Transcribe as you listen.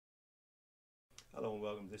Hello and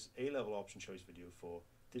welcome to this A-level option choice video for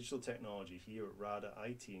digital technology here at RADA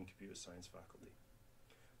IT and Computer Science faculty.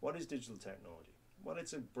 What is digital technology? Well,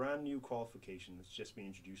 it's a brand new qualification that's just been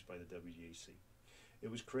introduced by the WGAC.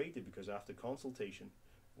 It was created because after consultation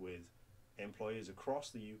with employers across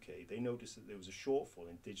the UK, they noticed that there was a shortfall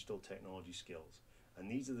in digital technology skills,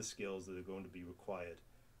 and these are the skills that are going to be required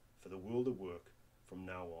for the world of work from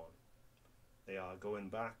now on.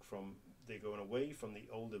 They're going away from the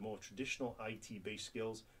older, more traditional IT-based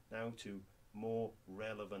skills now to more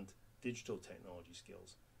relevant digital technology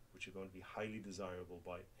skills, which are going to be highly desirable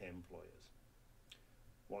by employers.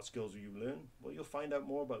 What skills will you learn? Well, you'll find out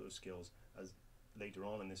more about those skills as later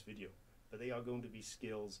on in this video, but they are going to be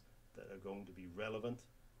skills that are going to be relevant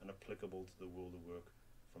and applicable to the world of work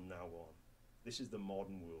from now on. This is the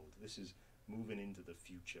modern world. This is moving into the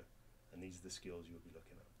future, and these are the skills you'll be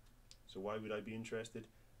looking at. So why would I be interested?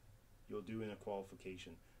 You're doing a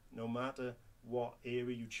qualification. No matter what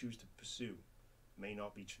area you choose to pursue, may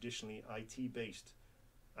not be traditionally IT based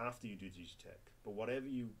after you do Digitech, but whatever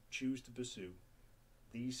you choose to pursue,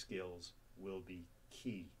 these skills will be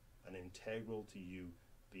key and integral to you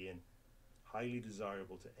being highly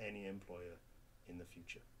desirable to any employer in the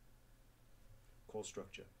future. Course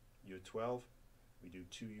structure. Year 12, we do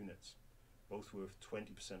 2 units, both worth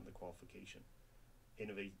 20% of the qualification.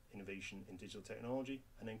 Innovation in digital technology,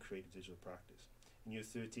 and then creative digital practice. In year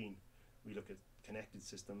 13, we look at connected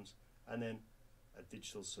systems and then a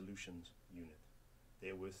digital solutions unit. They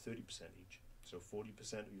are worth 30% each. So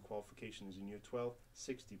 40% of your qualification is in year 12,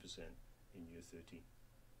 60% in year 13.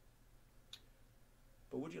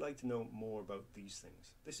 But would you like to know more about these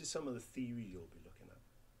things? This is some of the theory you'll be looking at.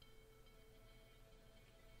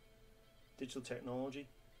 Digital technology,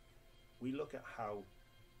 we look at how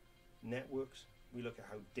networks, we look at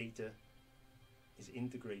how data is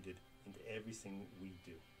integrated into everything we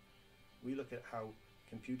do. We look at how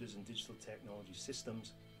computers and digital technology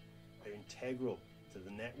systems are integral to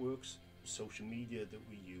the networks, social media that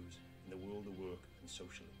we use in the world of work and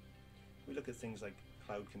socially. We look at things like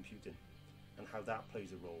cloud computing and how that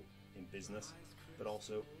plays a role in business, but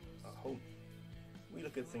also at home. We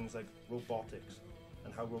look at things like robotics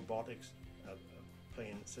and how robotics are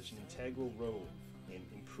playing such an integral role in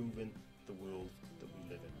improving the world that we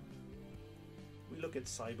live in. We look at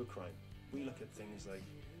cybercrime. We look at things like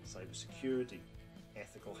cybersecurity,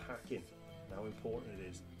 ethical hacking, and how important it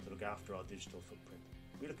is to look after our digital footprint.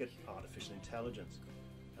 We look at artificial intelligence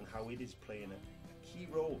and how it is playing a key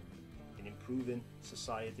role in improving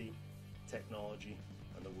society, technology,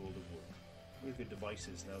 and the world of work. We look at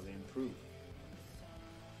devices and how they improve.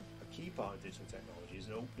 A key part of digital technology is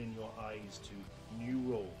opening your eyes to new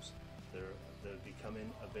roles that are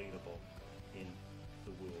becoming available in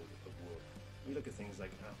the world of work. We look at things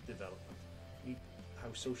like app development,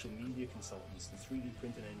 how social media consultants and 3D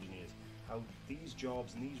printing engineers, how these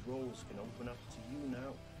jobs and these roles can open up to you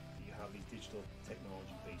now that you have these digital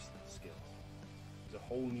technology-based skills. There's a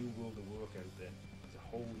whole new world of work out there. There's a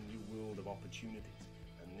whole new world of opportunities,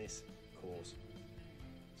 and this course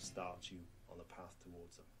starts you on the path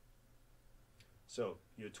towards them. So,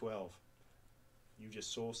 year 12. You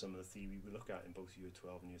just saw some of the theory we look at in both year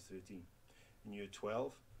 12 and year 13. In year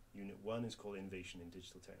 12, unit 1 is called Innovation in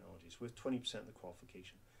Digital Technology. It's worth 20% of the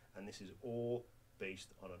qualification, and this is all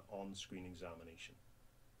based on an on-screen examination.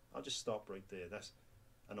 I'll just stop right there. That's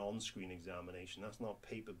an on-screen examination. That's not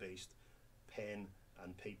paper-based, pen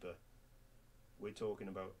and paper. We're talking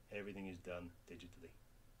about everything is done digitally.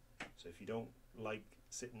 So if you don't like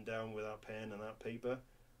sitting down with that pen and that paper,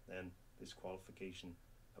 then this qualification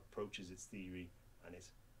approaches its theory and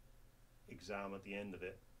its exam at the end of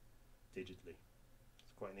it digitally.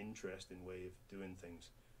 It's quite an interesting way of doing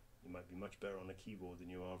things. You might be much better on a keyboard than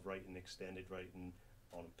you are of writing extended writing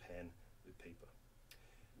on a pen with paper.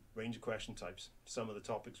 Range of question types. Some of the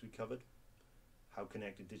topics we covered: how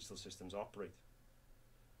connected digital systems operate,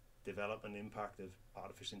 development and impact of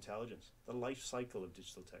artificial intelligence, the life cycle of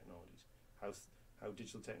digital technologies, how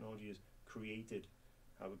digital technology is created,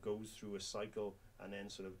 how it goes through a cycle and then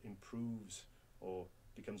sort of improves or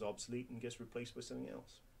becomes obsolete and gets replaced by something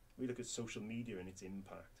else. We look at social media and its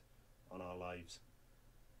impact on our lives.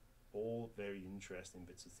 All very interesting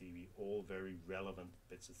bits of theory, all very relevant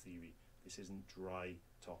bits of theory. This isn't dry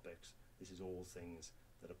topics. This is all things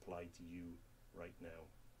that apply to you right now.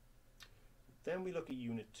 Then we look at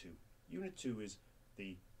Unit 2. Unit 2 is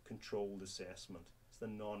the controlled assessment. It's the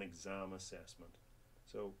non-exam assessment.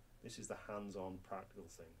 So this is the hands-on practical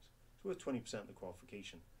things. It's worth 20% of the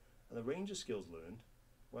qualification. And the range of skills learned,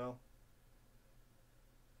 well,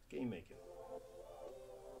 game making.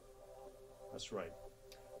 That's right.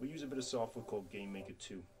 We use a bit of software called Game Maker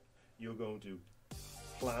 2. You're going to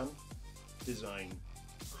plan, design,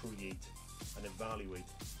 create, and evaluate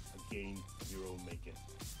a game of your own making.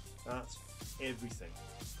 That's everything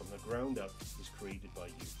from the ground up is created by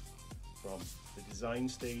you. From the design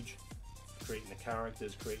stage, creating the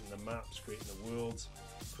characters, creating the maps, creating the worlds,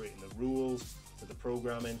 creating the rules, to the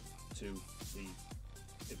programming, to the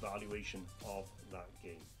evaluation of that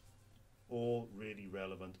game. All really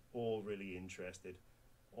relevant, all really interested,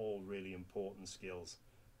 all really important skills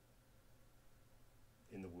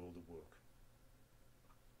in the world of work.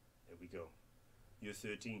 There we go. Year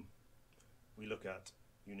 13. We look at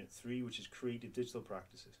Unit 3, which is Creative Digital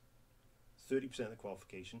Practices. 30% of the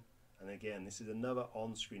qualification, and again, this is another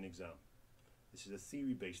on-screen exam. This is a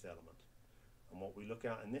theory-based element. And what we look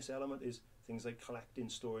at in this element is things like collecting,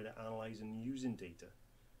 storing, analysing, and using data.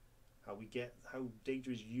 How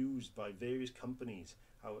data is used by various companies,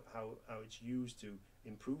 how it's used to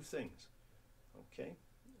improve things, okay?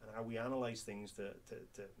 And how we analyse things to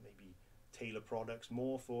maybe tailor products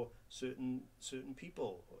more for certain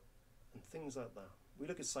people, and things like that. We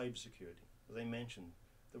look at cybersecurity. As I mentioned,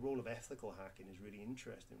 the role of ethical hacking is really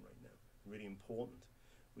interesting right now, really important.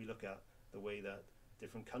 We look at the way that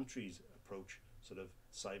different countries approach sort of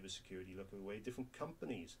cybersecurity, look at the way different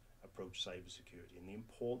companies approach cybersecurity and the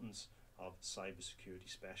importance of cybersecurity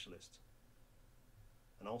specialists,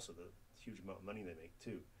 and also the huge amount of money they make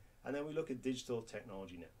too. And then we look at digital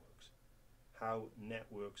technology networks, how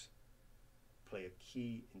networks play a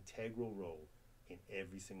key integral role in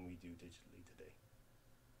everything we do digitally today.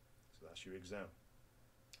 So that's your exam.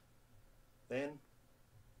 Then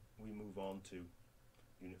we move on to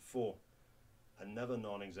Unit 4, another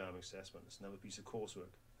non-exam assessment. It's another piece of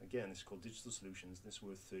coursework. Again, it's called Digital Solutions. This is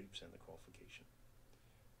worth 30% of the qualification.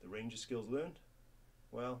 The range of skills learned?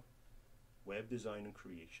 Well, web design and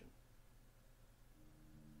creation.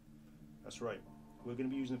 That's right. We're going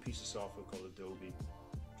to be using a piece of software called Adobe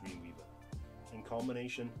Dreamweaver. In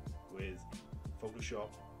combination with Photoshop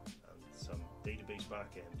and some database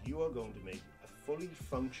backend, you are going to make a fully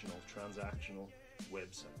functional transactional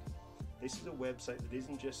website. This is a website that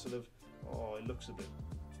isn't just sort of, oh, it looks a bit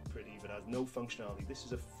pretty but has no functionality. This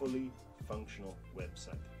is a fully functional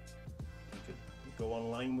website. You could go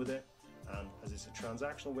online with it, and as it's a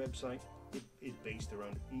transactional website, it's based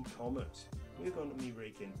around e-commerce. We're going to be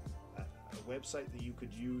making a website that you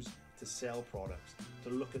could use to sell products, to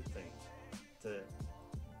look at things, to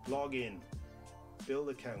log in, build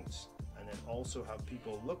accounts, and then also have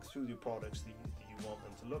people look through the products that you want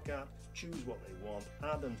them to look at, choose what they want,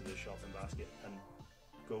 add them to the shopping basket, and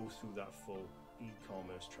go through that full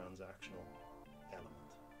e-commerce transactional element.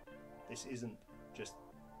 This isn't just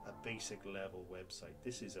a basic level website.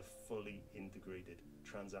 This is a fully integrated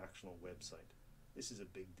transactional website. This is a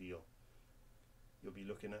big deal. You'll be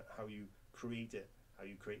looking at how you create it, how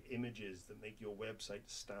you create images that make your website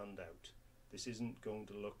stand out. This isn't going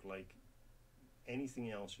to look like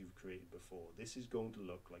anything else you've created before. This is going to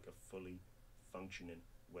look like a fully functioning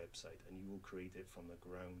website, and you will create it from the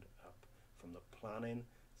ground up, from the planning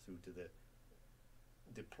through to the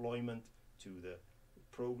deployment, to the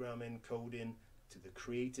programming, coding, to the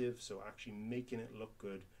creative, so actually making it look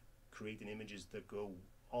good, creating images that go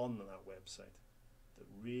on that website that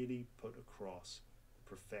really put across the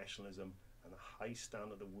professionalism and the high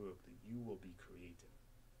standard of work that you will be creating.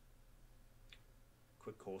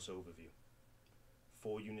 Quick course overview.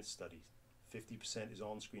 4 unit studies. 50% is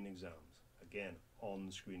on-screen exams. Again,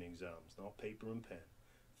 on-screen exams, not paper and pen.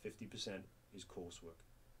 50% is coursework,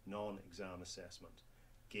 non-exam assessment.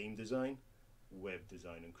 Game design, web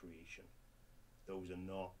design and creation. Those are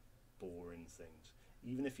not boring things.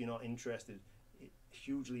 Even if you're not interested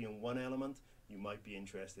hugely in one element, you might be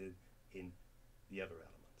interested in the other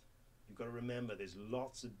element. You've got to remember there's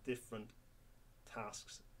lots of different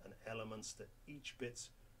tasks and elements to each bits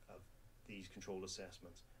of these controlled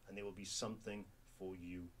assessments, and there will be something for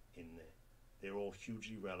you in there. They're all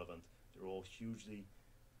hugely relevant. They're all hugely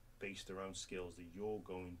based around skills that you're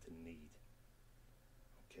going to need.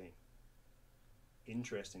 Okay.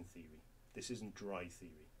 Interesting theory. This isn't dry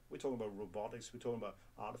theory. We're talking about robotics, we're talking about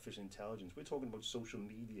artificial intelligence, we're talking about social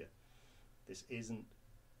media. This isn't,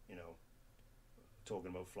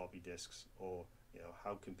 talking about floppy disks or,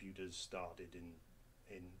 how computers started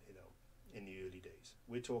in the early days.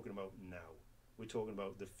 We're talking about now. We're talking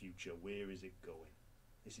about the future. Where is it going?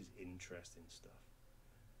 This is interesting stuff.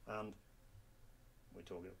 And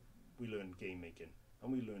we learn game making,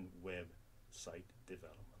 and we learn website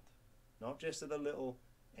development. Not just at a little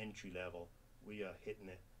entry level, we are hitting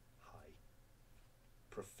it high.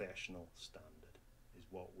 Professional standard is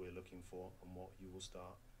what we're looking for, and what you will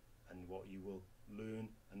start and what you will learn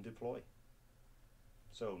and deploy.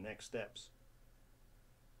 So next steps.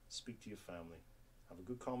 speak to your family, have a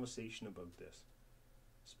good conversation about this,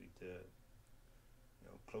 speak to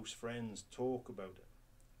close friends, talk about it.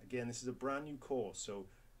 Again, this is a brand new course, so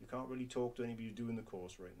you can't really talk to anybody doing the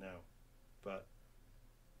course right now, but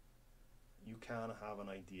you can have an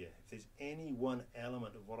idea. If there's any one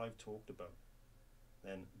element of what I've talked about,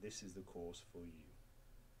 then this is the course for you.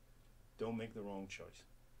 Don't make the wrong choice.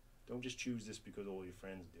 Don't just choose this because all your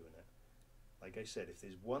friends are doing it. Like I said, if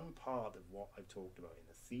there's one part of what I've talked about in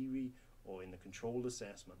the theory or in the controlled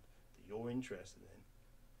assessment that you're interested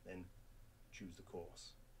in, then choose the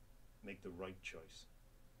course. Make the right choice.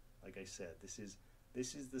 Like I said, this is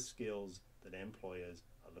the skills that employers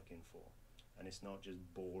are looking for, and it's not just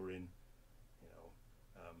boring,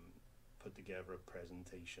 put together a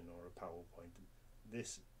presentation or a PowerPoint,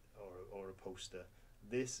 or a poster.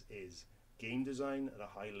 This is game design at a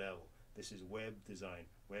high level. This is web design,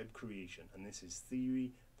 web creation, and this is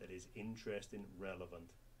theory that is interesting,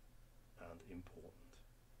 relevant, and important.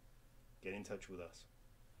 Get in touch with us.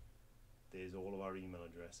 There's all of our email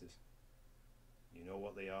addresses. You know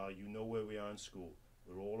what they are. You know where we are in school.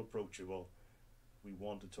 We're all approachable. We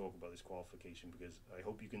want to talk about this qualification because I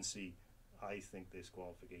hope you can see I think this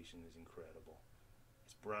qualification is incredible.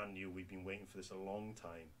 It's brand new. We've been waiting for this a long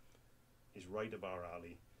time. It's right up our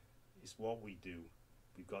alley. It's what we do.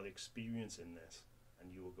 We've got experience in this,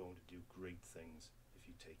 and you are going to do great things if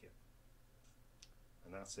you take it.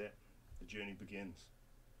 And that's it. The journey begins.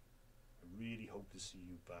 I really hope to see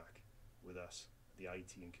you back with us, the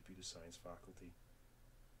IT and Computer Science faculty.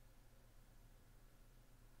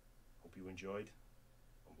 Hope you enjoyed,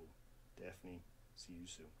 and we'll definitely see you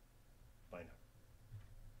soon. Bye now.